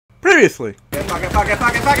Previously. Yeah, fuck it.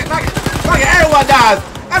 Everyone dies!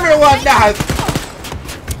 Everyone dies!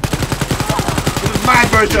 This is my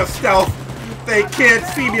version of stealth. They can't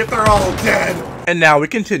see me if they're all dead. And now we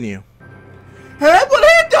continue. Hey everybody,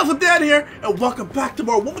 Joseph Dan here, and welcome back to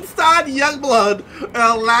more Wolfenstein Youngblood.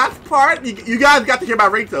 Last part, you guys got to hear my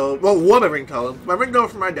ringtone. Well, one of the ringtones. My ringtone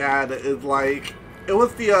from my dad is like, it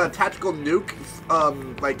was the tactical nuke.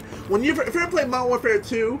 Like, if you're playing Modern Warfare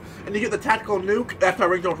 2, and you get the tactical nuke, that's my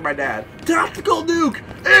ringtone from my dad. Tactical nuke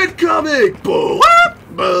incoming! Boom up!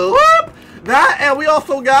 Boom up! That, and we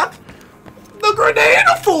also got the grenade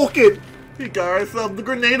Falcon! Hey guys, the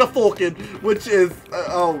grenade Falcon, which is,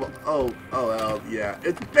 yeah.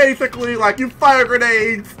 It's basically like you fire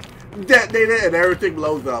grenades, detonate it, and everything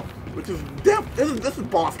blows up. Which is, this is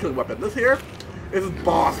boss killing weapon. This here, this is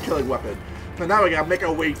boss killing weapon. So now we gotta make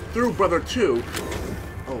our way through Brother 2.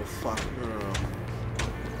 Oh fuck,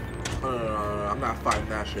 no, I'm not fighting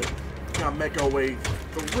that shit. We gotta make our way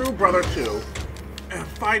through Brother 2 and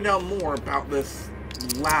find out more about this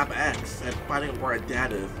Lab X and finding out where our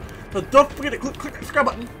dad is. So don't forget to click the subscribe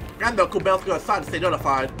button and the cool bell to go aside to stay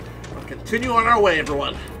notified. Let's continue on our way,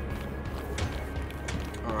 everyone.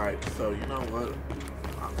 Alright, so you know what?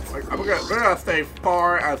 We're gonna stay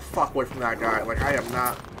far as fuck away from that guy. Like I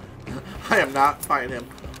am not fighting him.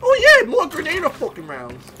 Oh yeah, more grenade fucking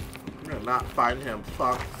rounds. I'm gonna not fight him.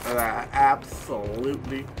 Fuck that.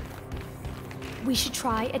 Absolutely. We should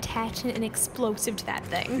try attaching an explosive to that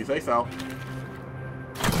thing. You say so.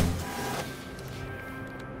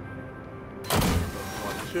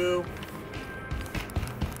 Two.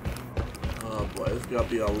 Oh boy, this is gonna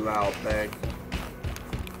be a loud thing.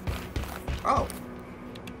 Oh.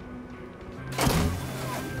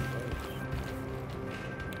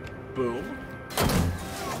 Boom.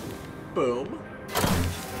 Boom.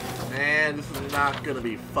 And this is not gonna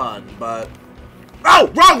be fun, but... Oh!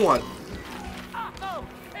 Wrong one!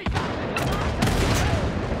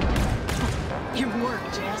 You work,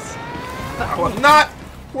 Jess. I was not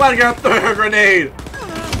letting her throw her grenade!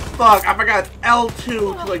 Fuck, I forgot it's L2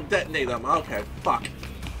 to like detonate them. Okay, fuck.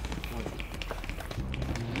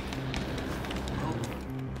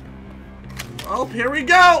 Oh, here we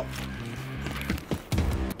go!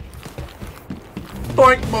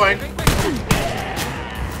 Boink, boink.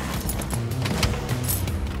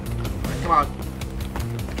 Come on.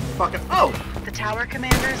 Fuck it. Oh! The tower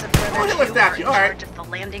commanders of Brother 2 are in charge of the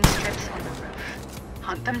landing strips on the roof.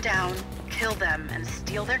 Hunt them down, kill them, and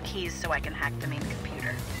steal their keys so I can hack the main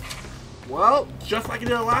computer. Well, just like you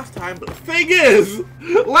did last time, but the thing is,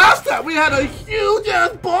 last time we had a huge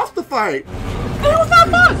ass boss to fight. And it was not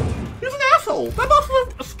boss. He was an asshole. That boss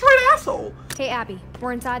was a straight asshole. Hey Abby,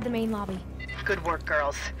 we're inside the main lobby. Good work,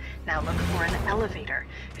 girls. Now look for an elevator.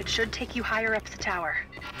 It should take you higher up the tower.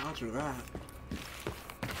 Roger that.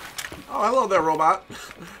 Oh, hello there, robot.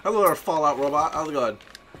 Hello there, Fallout robot. How's it going?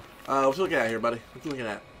 What you looking at here, buddy? What you looking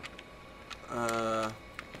at?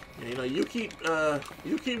 You know, you keep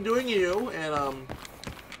doing you, and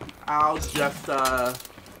I'll just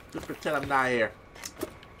pretend I'm not here.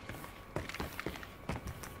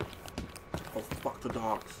 Oh, fuck the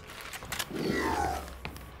dogs.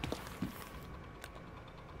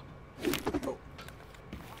 Oh.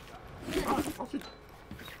 Oh,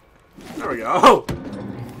 there we go. Oh.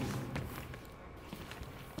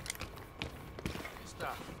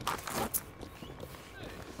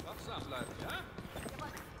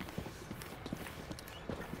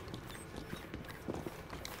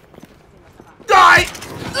 Die!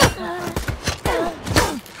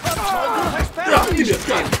 Give me a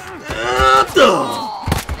gun.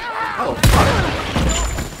 Oh, fuck.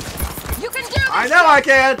 You can do this! I know I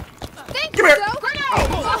can! Thank Come you, here! so.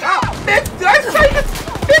 Oh, bitch! Did I say this?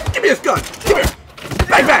 Bitch, give me this gun! Come here!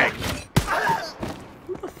 Bang, bang!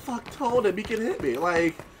 Who the fuck told him he could hit me?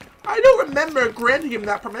 Like, I don't remember granting him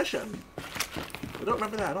that permission. I don't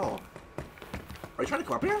remember that at all. Are you trying to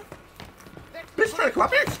come up here? Bitch, trying to come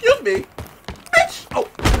up here? Excuse me! Bitch! Oh!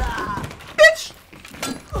 Bitch!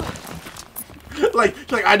 like,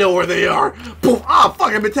 I know where they are. Boom! Ah,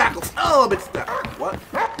 fuck, I've been tackled. Oh, I've been stabbed. What?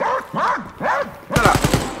 Shut up.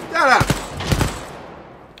 Shut up.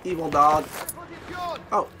 Evil dog.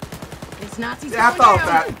 Oh. It's Nazis. Yeah, I thought of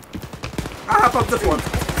that. I thought this one.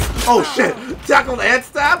 Oh shit! Tackled and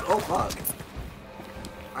stabbed? Oh fuck.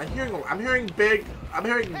 I'm hearing big,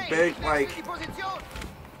 like...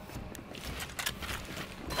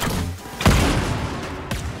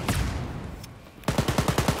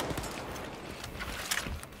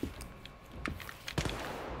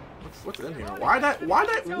 What's in here? Why is it,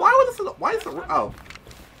 oh.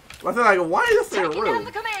 I said, like, why is this in a room? Taking out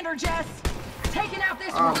the commander, Jess. Taking out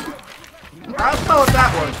this one. I don't know what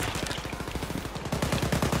that was.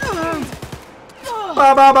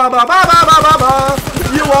 Ba ba ba ba ba ba ba ba ba.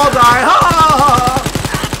 You all die. Ha ha ha.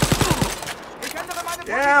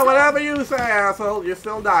 Yeah, whatever you say, asshole. You're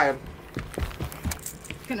still dying.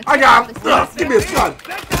 I got him. Give me his gun.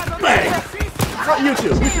 Bang. You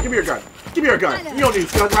two. Give me your gun. Give me your gun. You don't need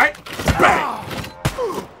his gun, right? Bang.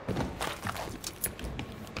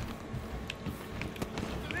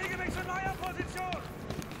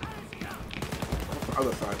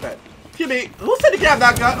 Other side, bet. Give me. Who said to grab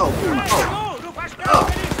that gun? Oh. There we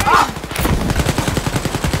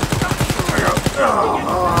go.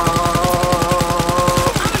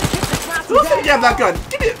 Who said to grab that gun?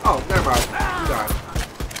 Give me. Oh, never mind. You died.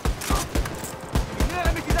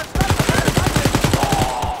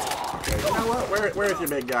 Okay, you know what? Where is your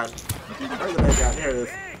big gun? Where's the big gun? Here it is.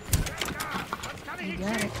 You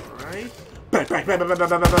got it. Alright. Bang, bang, bang, bang, bang, bang,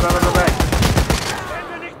 bang, bang, bang, bang.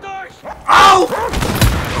 Oh!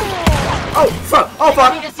 Oh, fuck! Oh,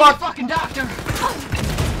 fuck! I need to see a Fuck! fucking doctor.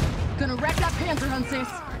 Gonna wreck that panther hunt, sis.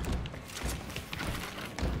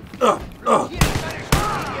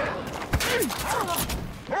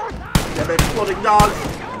 Damn exploding dogs!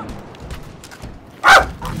 Ah!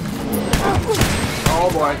 Oh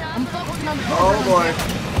boy! I'm focusing on the Oh boy!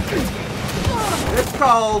 It's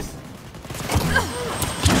calls!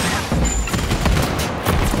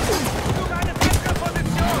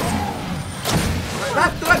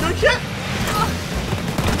 That's not doing shit!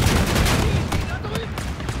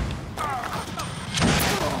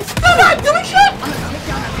 Still not doing shit!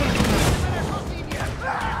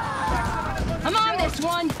 I'm on this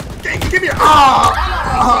one. Give me your...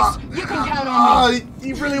 You can count on me.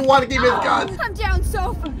 You really want to give me his gun? I'm down,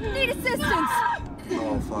 Soph. Need assistance.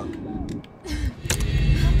 Oh, fuck.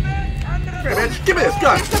 Here, bitch, give me this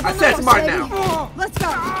gun! I said it's mine now! Let's go.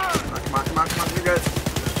 Come on, you're good.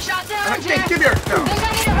 Shot down, Jes. Give me your... No. Think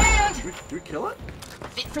I need a hand. Did we kill it?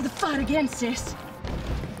 Fit for the fight again, sis.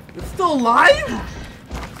 It's still alive?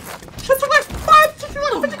 Just took like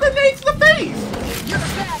 50 grenades to the face! You're a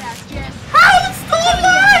badass, Jes. How is it still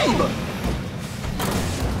alive?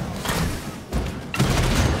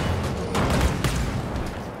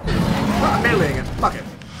 I'm meleeing it. Fuck it.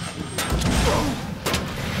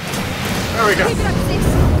 There we go. Keep it up, sis.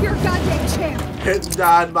 You're a goddamn champ. It's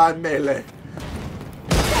done by melee.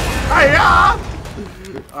 Hiya!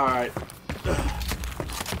 Alright.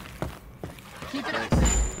 Keep it up.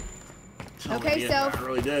 Okay, Yeah, Soph. I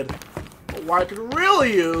really did. But what I could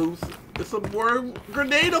really use is some more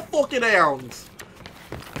grenade of fucking hounds.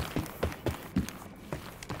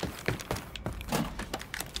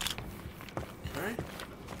 Okay.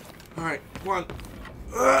 Alright, come on.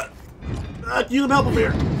 Use some help up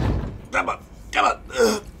here. Come on. Come on.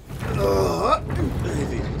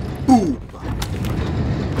 Easy. Boom.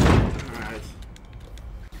 Alright.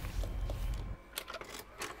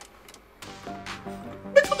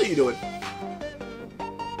 Bitch, what are you doing?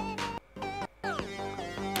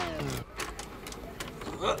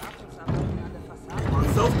 Come on,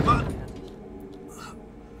 Soph, come on.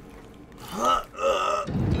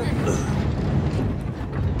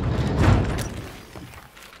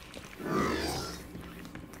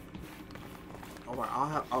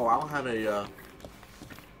 I don't have any, oh,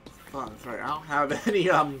 that's right, I don't have any,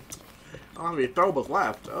 throwables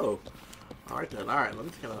left. Oh. Alright then, alright, let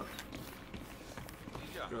me just gonna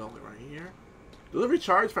go right here. Does it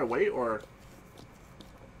recharge if I wait, or?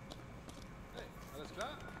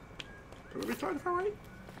 Does it recharge if I wait?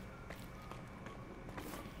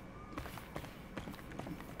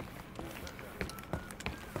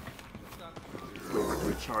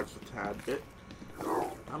 Recharge a tad bit.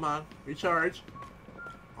 Come on, recharge.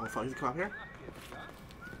 Oh fuck, he's come up here?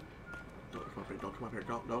 Don't come up here, don't come up here,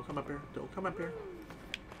 don't come up here, don't come up here.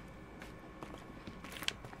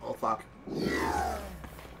 Oh fuck.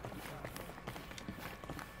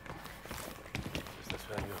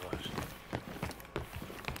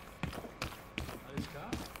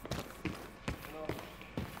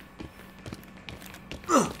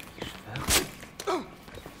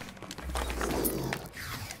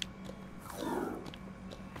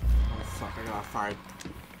 Fine.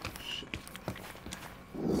 Shit.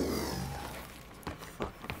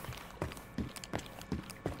 Fuck.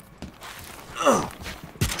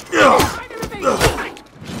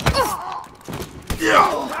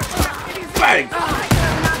 Bang!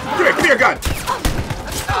 Give me your gun!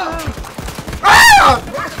 Ah!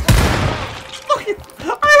 Fucking, I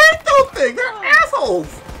hate those things! They're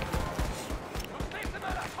assholes!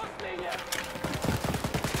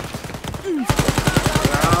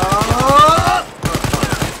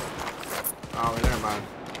 Oh, never mind.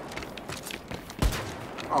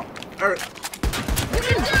 Oh, there. You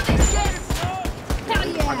can do this, Jes. Hell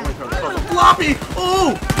yeah. Flop me!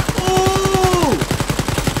 Ooh! Ooh!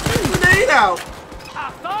 Grenade out!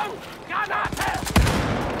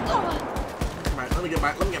 Alright, let me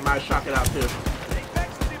get my shotgun out too.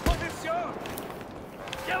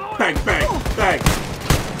 Bang, bang, bang,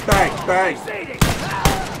 bang, bang.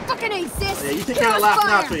 Fucking ace this. Yeah, you take care of the last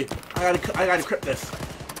Nazi. I gotta crypt this.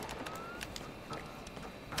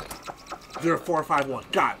 0451.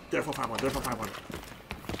 God, 0451. 0451.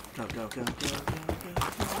 Go, go, go, go, go, go,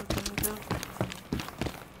 go.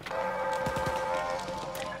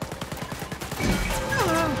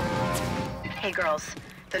 Hey girls,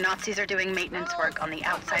 the Nazis are doing maintenance work on the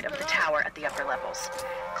outside of the tower at the upper levels.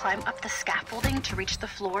 Climb up the scaffolding to reach the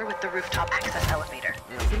floor with the rooftop access elevator.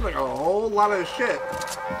 Yeah, seems like a whole lot of shit.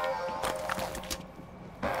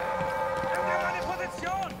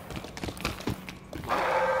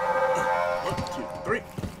 1, 2, 3.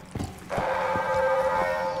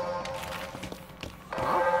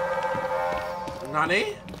 Huh?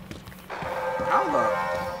 Nani? How the?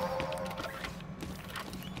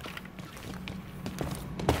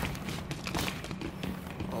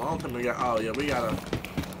 Oh, I don't think we got. Oh yeah, we gotta.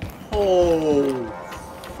 Oh,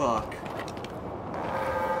 fuck.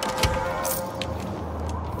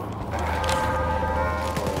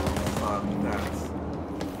 Oh, fuck, that's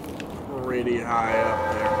pretty high up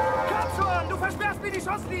there.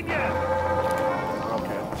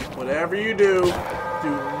 Okay, whatever you do,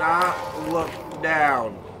 do not look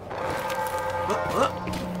down.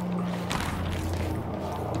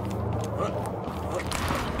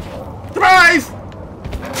 Surprise!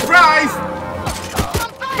 Surprise!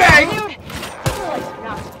 Bang!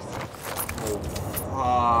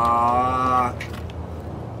 Fuck.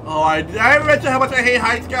 Oh, I haven't mentioned how much I hate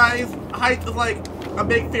heights, guys. Heights is like a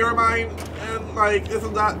big fear of mine, and like this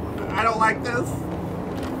is not. I don't like this.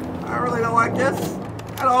 I really don't like this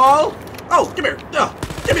at all. Oh, come here.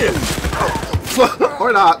 Give me this. Oh.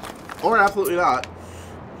 Or not. Or absolutely not.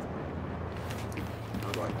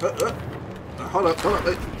 Hold up.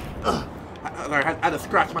 Wait. I had to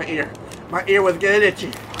scratch my ear. My ear was getting itchy.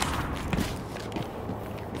 You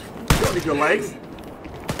don't need your legs.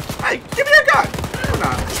 Hey, give me your gun. Or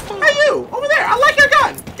not. Hey, you over there. I like your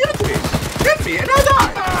gun. Give it to me. Give it to me, and I'll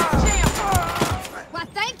die. Well,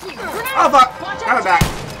 thank you. Oh fuck! Have it back.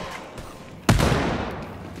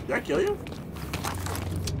 Did I kill you?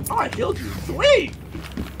 Oh, I killed you. Sweet.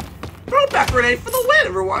 Throw back grenade for the win,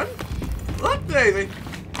 everyone. Look, Daisy.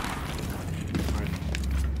 Right.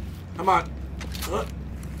 Come on. Oh.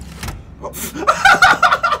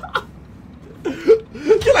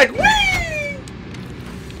 You're like, whee!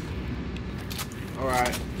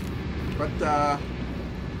 Alright. But,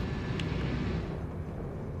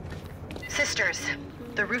 Sisters,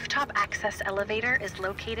 the rooftop access elevator is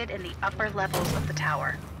located in the upper levels of the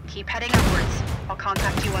tower. Keep heading upwards. I'll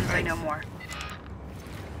contact you once I know more.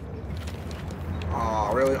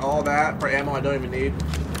 oh, really? All that for ammo I don't even need?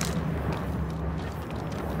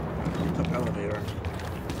 Rooftop elevator.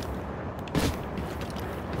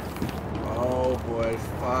 Oh boy,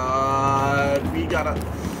 fuck. We gotta.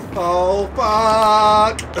 Oh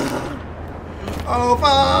fuck. Oh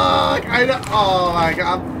fuck. I know. Oh my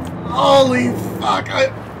god. Holy fuck.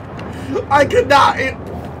 I could not.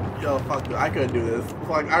 Yo, fuck. I couldn't do this.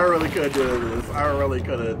 Fuck. I really couldn't do this. I really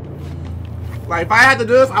couldn't. Like, if I had to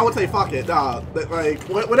do this, I would say fuck it. Nah. Like,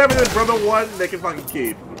 whatever this brother won, they can fucking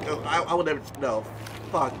keep. I would never. No.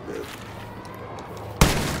 Fuck this.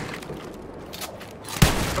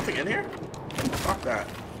 Something in here? Fuck that.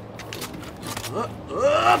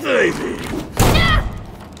 Daisy!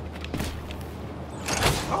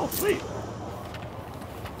 Oh, sweet.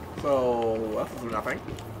 So, that's nothing.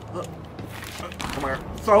 Come here.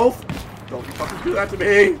 Soph! Don't you fucking do that to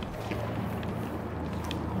me!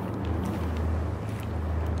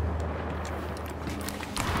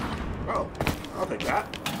 Oh, I'll take that.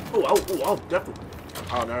 Oh, definitely.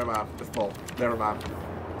 Oh, never mind. It's full. Never mind.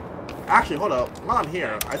 Actually, hold up. While I'm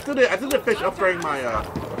here, I still did fish upgrading my,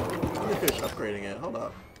 fish upgrading it. Hold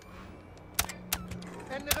up.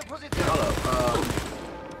 Hold up.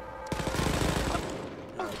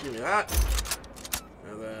 Give me that.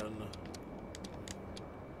 And then...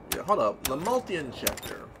 yeah, hold up. The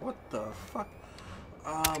multi-injector. What the fuck?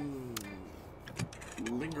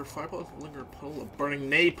 Linger fireplace, linger puddle of burning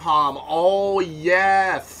napalm. Oh,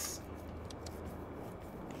 yes!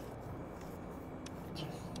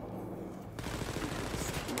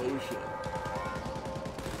 Explosion.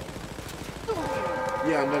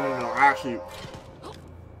 Yeah, no. Actually...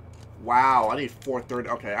 wow, I need 430.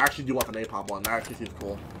 Okay, I actually do want the napalm one. That actually seems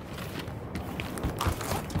cool.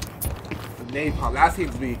 The napalm, that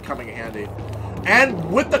seems to be coming in handy.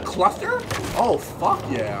 And with the cluster? Oh, fuck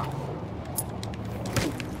yeah.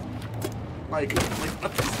 Like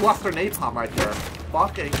that's cluster napalm right there.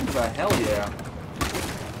 Fucking the hell yeah.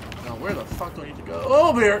 Now where the fuck do I need to go? Oh,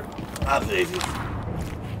 over here! That's easy.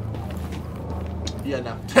 Yeah,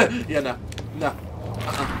 no. Yeah, no. No.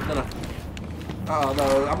 No. Oh,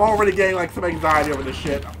 no. I'm already getting, like, some anxiety over this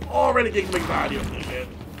shit. I'm already getting some anxiety over this shit.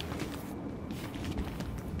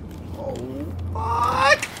 Oh,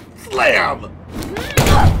 fuck! Slam!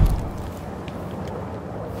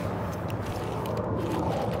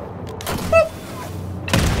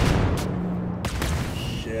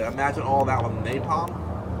 Shit, imagine all that with napalm.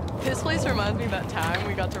 This place reminds me of that time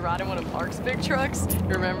we got to ride in one of Mark's big trucks.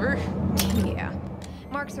 Remember? Yeah.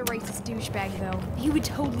 Mark's a racist douchebag, though. He would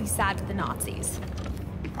totally side with the Nazis.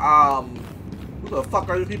 Who the fuck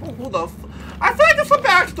are these people? Who the I feel like there's some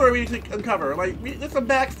backstory we need to uncover. Like, there's some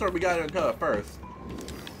backstory we gotta uncover first.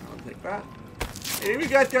 I'll take that. Hey, if you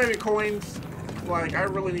guys got any coins, like, I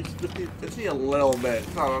really need to just need a little bit.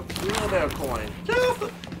 So, a little bit of coin. Just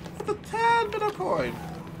a tad bit of coin.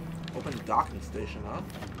 Open docking station, huh?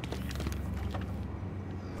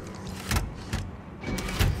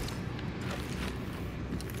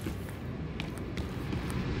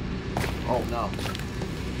 Oh no.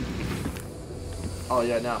 Oh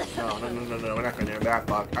yeah, no. No. We're not going near that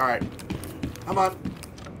fuck. Alright. Come on.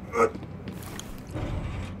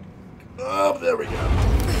 Oh, there we go.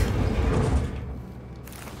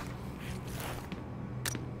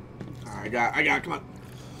 I got, come on.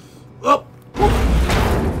 Oh!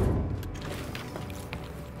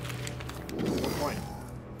 Point.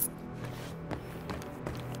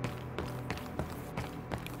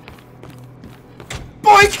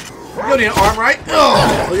 Boink! You don't need an arm, right?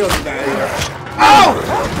 Oh! You don't need that either. Oh!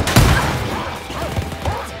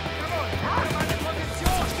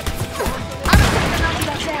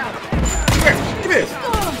 Here, give me this.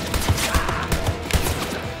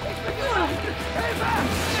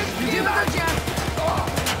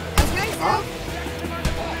 Huh?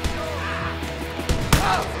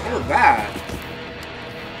 What was that?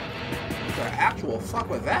 What the actual fuck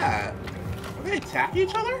was that? Are they attacking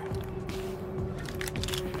each other?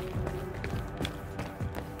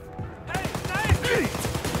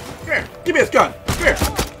 Here, give me this gun. Here,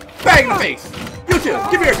 bang in the face. You too.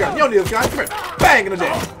 Give me your gun. You don't need this gun. Come here, bang in the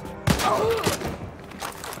dick.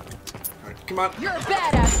 Alright, come on. You're a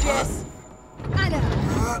badass, Jess. I know.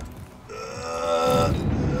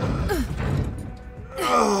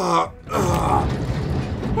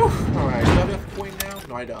 Alright, do I have enough coin now?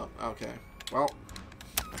 No, I don't. Okay. Well.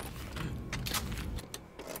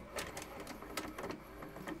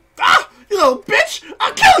 Ah! You little bitch!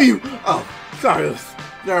 I'll kill you! Oh, sorry.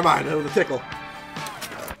 Never mind. It was a tickle.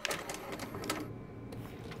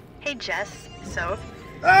 Hey, Jess. Soph.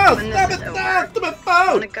 Oh, When stop this it! is Stop! over, Stop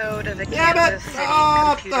it! Want to go to the Damn Kansas it! City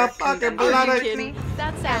Oh, Computer the fucking Convention bloody- with me?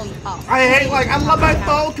 That sounds awesome. I hate, like, I love my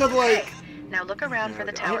phone because, like, Now look around for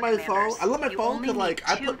the I tower hate my phone. commanders. I love my You phone only because, like,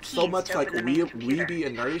 need I 2 put so keys much, to like, open the main computer. weeby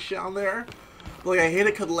and nerdy shit on there. But, like, I hate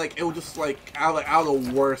it because, like, it will just, like, out of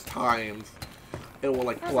the worst times, it will,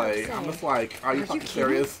 like, play. I'm just like, are you fucking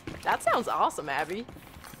serious? That sounds awesome, Abby.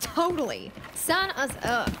 Totally. Sign us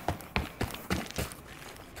up.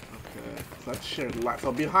 Okay, so that's shit.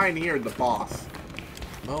 So behind here, the boss.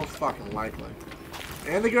 Most fucking likely.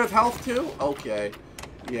 And they give us health too? Okay.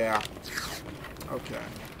 Yeah. Okay.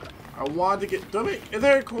 I wanted to get. Is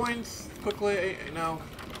there coins quickly? No.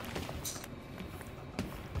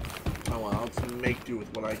 Oh well, I'll just make do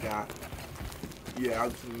with what I got. Yeah, I'll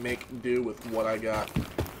just make do with what I got.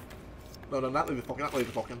 No, not Laser Falcon, not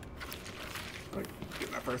Laser Falcon. Alright,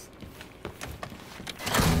 get that first.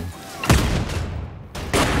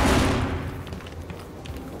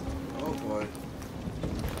 Oh boy.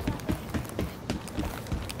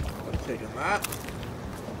 I'm taking that.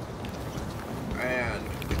 And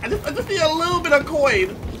I just need a little bit of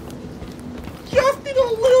coin. Just need a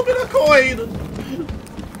little bit of coin.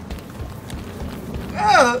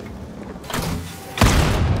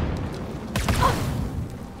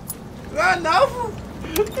 Is that enough?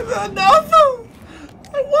 Is that enough?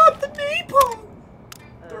 I want the napalm.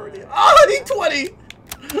 30. Oh, I need 20.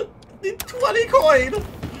 I need 20 coin.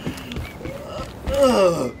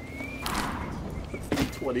 Let's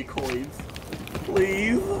need 20 coins.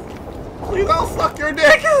 Please. Please, I'll suck your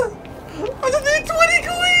dick. I just need 20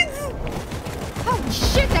 coins. Holy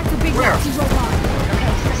shit, that's a big Where? Nazi robot.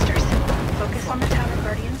 Okay, sisters. Focus on the tower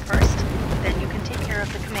guardians first. Then you can take care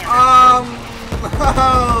of the commander.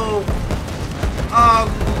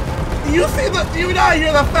 Do you see the? Do you not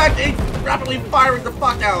hear the fact he's rapidly firing the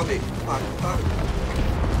fuck out of me? Fuck.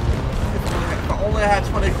 If only I had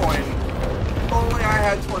 20 coins. If only I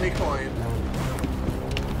had 20 coins.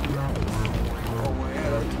 Only I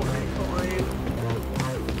had 20 coins.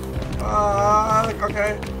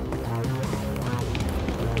 Okay.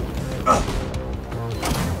 Stop.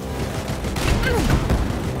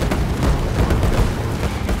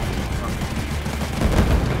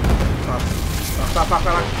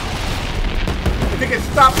 If you can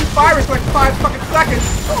stop these fires for like 5 fucking seconds.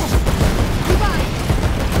 Fuck.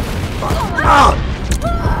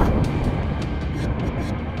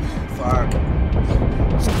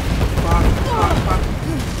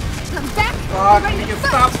 I'm back. Fuck, you can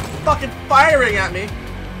stop fucking firing at me.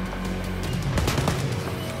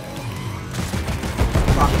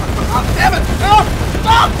 Fuck. Oh, damn it! No!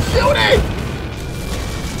 Stop shooting!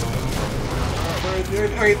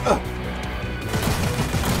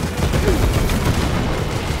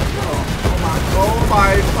 Oh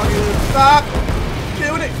my fucking stop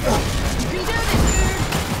shooting! You can do this, dude.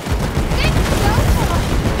 Think so.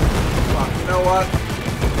 Fuck, you know what?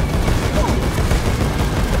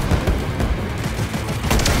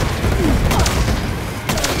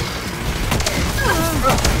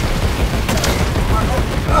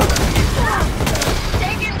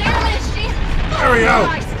 Taking damage, Jesus. There we go!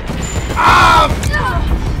 Ah!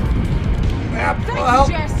 Help!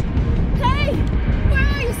 Jess. Hey, where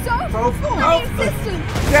are you, Soph? My assistant.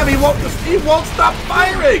 Damn, he won't stop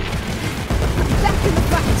firing! Back in the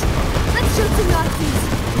fight. Let's shoot some Nazis.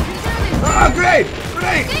 Ah, grenade!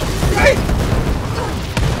 Grenade! Grenade!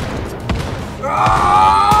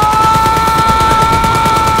 Ah!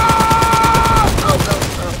 Oh, no.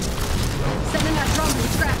 Sending that drone to the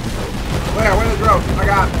trap. Where's the drone? I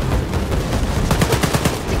got it.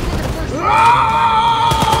 Ah!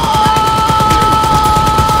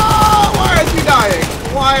 Why aren't you dying?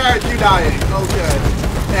 Why aren't you dying? Okay.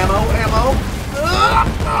 Ammo.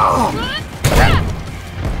 Oh.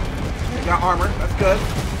 Got armor. That's good.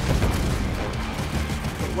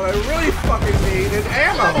 What I really fucking need is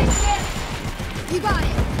ammo. You got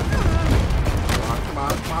it. Come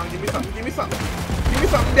on. Give me something.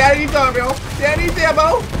 Daddy needs ammo. Daddy needs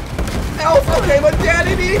ammo. Else okay, but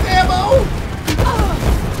Daddy needs ammo.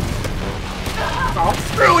 Oh,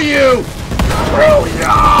 screw you! Screw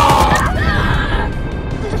you!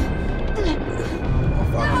 Oh,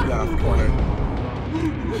 fuck, you got cornered.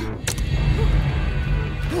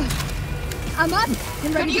 I'm up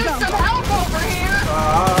and ready to Use go. some help over here.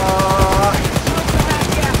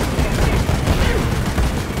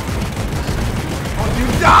 Oh, you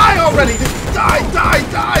die already! Just die!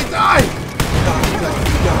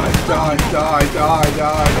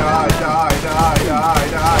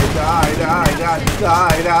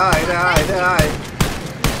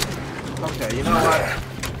 Okay, you know what?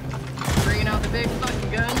 Bringing out the big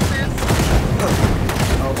fucking gun, sis.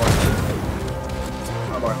 Oh boy.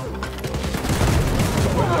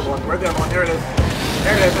 Where's the other one? There it is.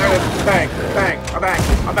 Bang. A bang.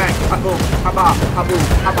 A boom. A bop. A boom.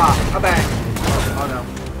 A bop. A bang. Oh no.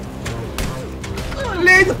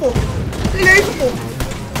 Laserful!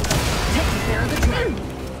 Taking care of the trap.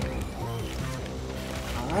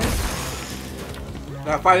 Alright.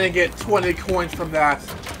 Now if I didn't get 20 coins from that,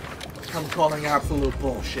 I'm calling absolute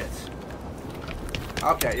bullshit.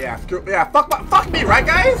 Okay, yeah, fuck me, right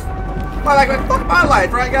guys? Fuck my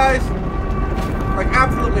life, right guys? Like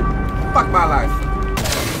absolutely fuck my life.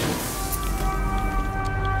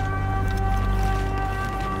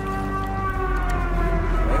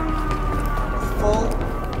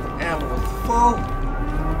 Ammo was full.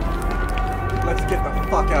 Let's get the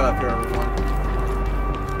fuck out of here, everyone.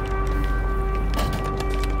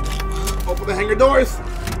 Open the hangar doors.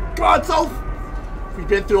 Come on, Soph. We've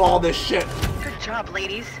been through all this shit. Good job,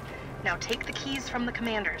 ladies. Now take the keys from the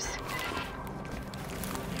commanders.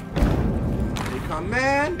 Hey,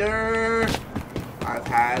 Commander. I've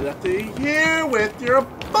had up to here with your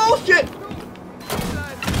bullshit.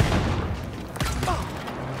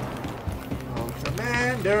 Oh,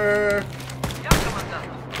 Commander.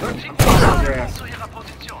 I'm fucking your ass.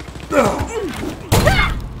 Oh,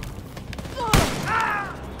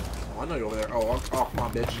 I know you're over there. Oh, come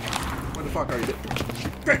on, bitch. Where the fuck are you,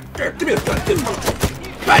 bitch? Here, give me this gun.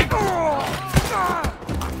 Bang!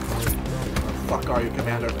 Where the fuck are you,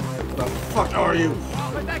 Commander? Where the fuck are you?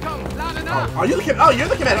 Oh, are you the commander? Oh, you're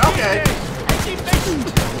the commander. Okay.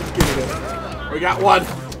 Give me this. We got one.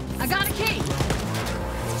 I got a key.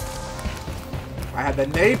 I had the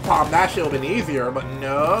napalm. That should have been easier, but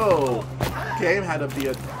no. Game had to be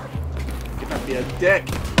a. It had to be a dick.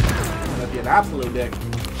 It had to be an absolute dick.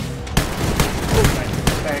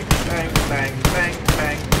 Bang, bang, bang, bang,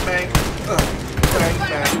 bang, bang. Bang,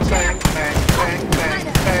 bang, bang, bang, bang, bang,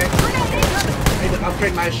 bang. I need to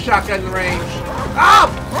upgrade my shotgun range. Ah!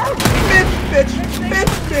 Bitch!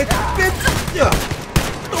 Yeah.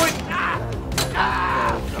 Do it.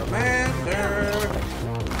 Oh, Commander.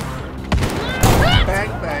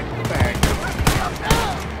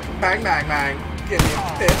 bang, bang, bang. Give me a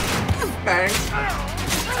fist. Bang.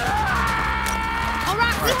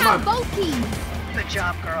 Alright, we come have on. both keys. Good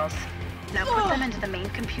job, girls. Now put them into the main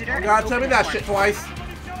computer. Oh God, tell me that shit twice.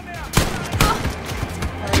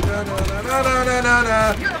 No.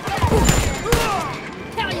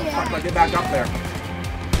 Hell yeah. Fuck, I get back up there.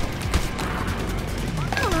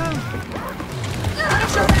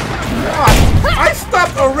 God, I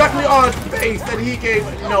stepped directly on his face and he gave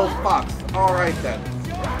no fucks. Alright then.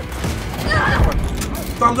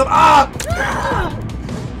 Thumbs up.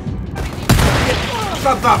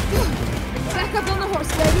 Thumbs up. Back up on the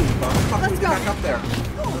horse, baby. Let's go. Back up there.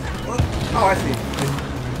 Oh, I see.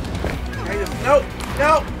 Nope.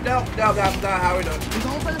 No, that's not how we do it. I'm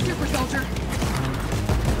going for the super soldier.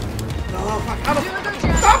 No, fuck.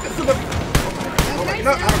 Stop it! Oh my,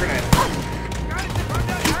 no, have a grenade.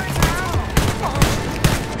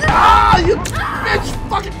 Ah, you bitch!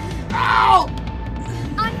 Fucking! Ow!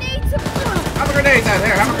 I need to. Have a grenade then.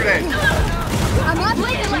 Here, have a grenade. I'm not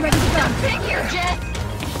bleeding like ready to go. Pig here, Jet.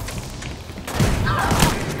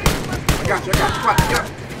 I got you. Come on, get up.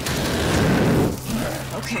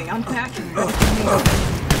 Okay, I'm packing. There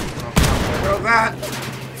goes that.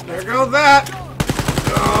 There goes that.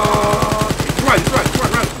 Run.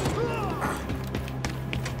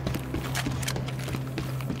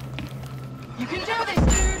 You can do this,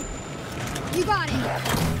 dude. You got it.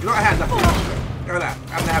 You know I had nothing. Look at that.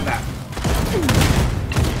 I'm gonna have that.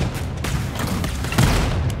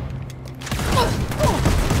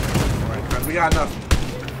 Alright, friends, we got enough.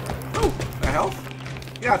 Ooh, that health?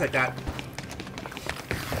 Yeah, I'll take that.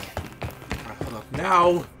 Alright, hold on.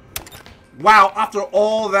 Now. Wow, after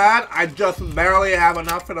all that, I just barely have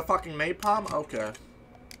enough for the fucking napalm? Okay.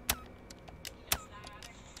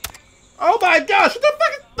 Oh my gosh, what the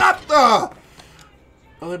fuck is that?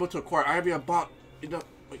 Unable to acquire Ivy bought.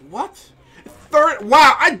 Wait, what? Third.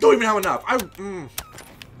 Wow, I don't even have enough. I don't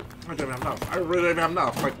even have enough. I really don't even have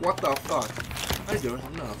enough. Like, what the fuck? I don't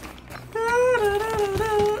have enough.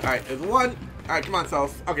 Alright, there's one. Alright, come on,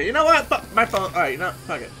 Soph. Okay, you know what? My phone. Alright, you know,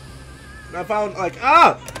 fuck it. My phone, like,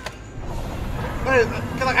 Cause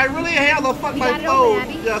like, I really hate the fuck my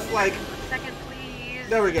phone. Just like. Second, please.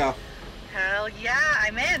 There we go. Hell yeah,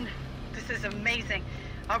 I'm in. This is amazing.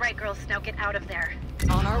 All right, girls, now get out of there.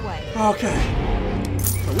 On our way. Okay.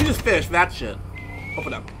 So we just finished that shit.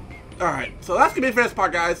 Open up. Alright, so that's gonna be for this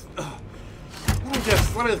part, guys. Let me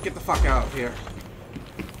just get the fuck out of here.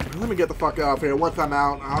 Let me get the fuck out of here. Once I'm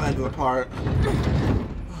out, I'll end the part.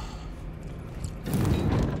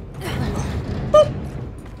 Boop.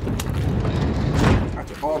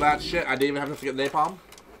 After all that shit, I didn't even have to get napalm.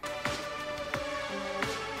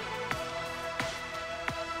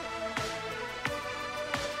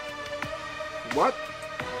 What?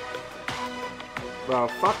 The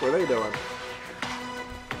fuck were they doing?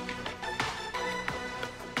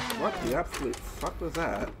 What the absolute fuck was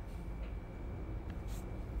that?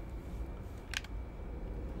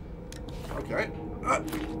 Okay. Alright,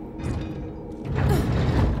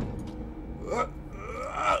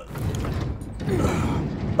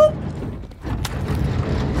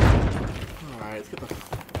 let's get the...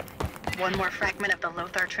 One more fragment of the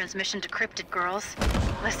Lothar transmission decrypted, girls.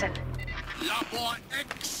 Listen. Labor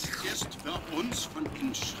X ist für uns von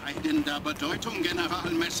entscheidender Bedeutung, General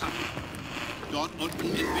Messer. Dort unten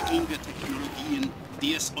entwickeln wir Technologien,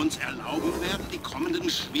 die es uns erlauben werden, die kommenden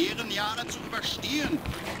schweren Jahre zu überstehen.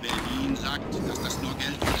 Berlin sagt, dass das nur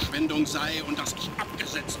Geldverschwendung sei und dass ich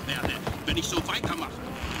abgesetzt werde, wenn ich so weitermache.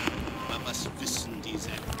 Aber was wissen diese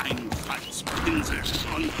Einfallspinsel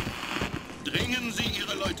schon? Dringen Sie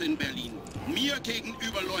Ihre Leute in Berlin, mir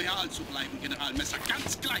gegenüber loyal zu bleiben, General Messer,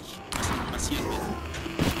 ganz gleich, was noch passieren wird.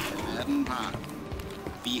 Wir werden warten,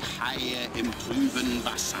 wie Haie im trüben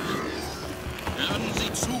Wasser. Hören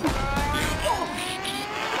Sie zu. You're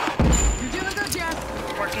doing good, Jet.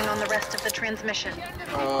 Working on the rest of the transmission.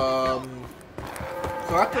 So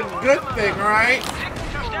that's a good thing, right?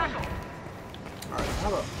 Alright, how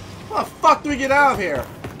the fuck do we get out of here?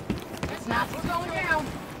 It's not going down.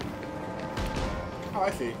 Oh,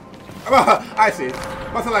 I see. I see.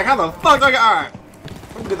 I was like, how the fuck do I get... Alright.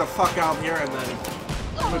 Let me get the fuck out of here and then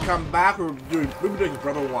when we come back, we'll be doing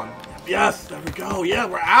Brother 1. Yes, there we go. Yeah,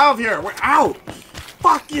 we're out of here. We're out.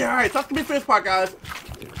 Fuck yeah. Alright, so that's gonna be for this part, guys.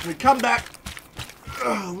 When we come back,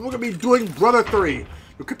 we're gonna be doing Brother 3.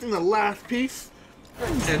 We're cooking the last piece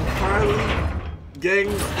and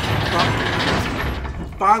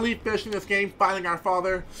finally finishing this game, finding our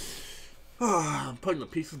father. Putting the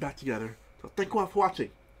pieces back together. So thank you all for watching.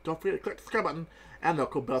 Don't forget to click the subscribe button and the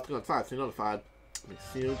cool bell to the side so you're notified. Let me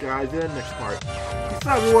see you guys in the next part. Peace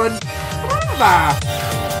out, everyone. Bye.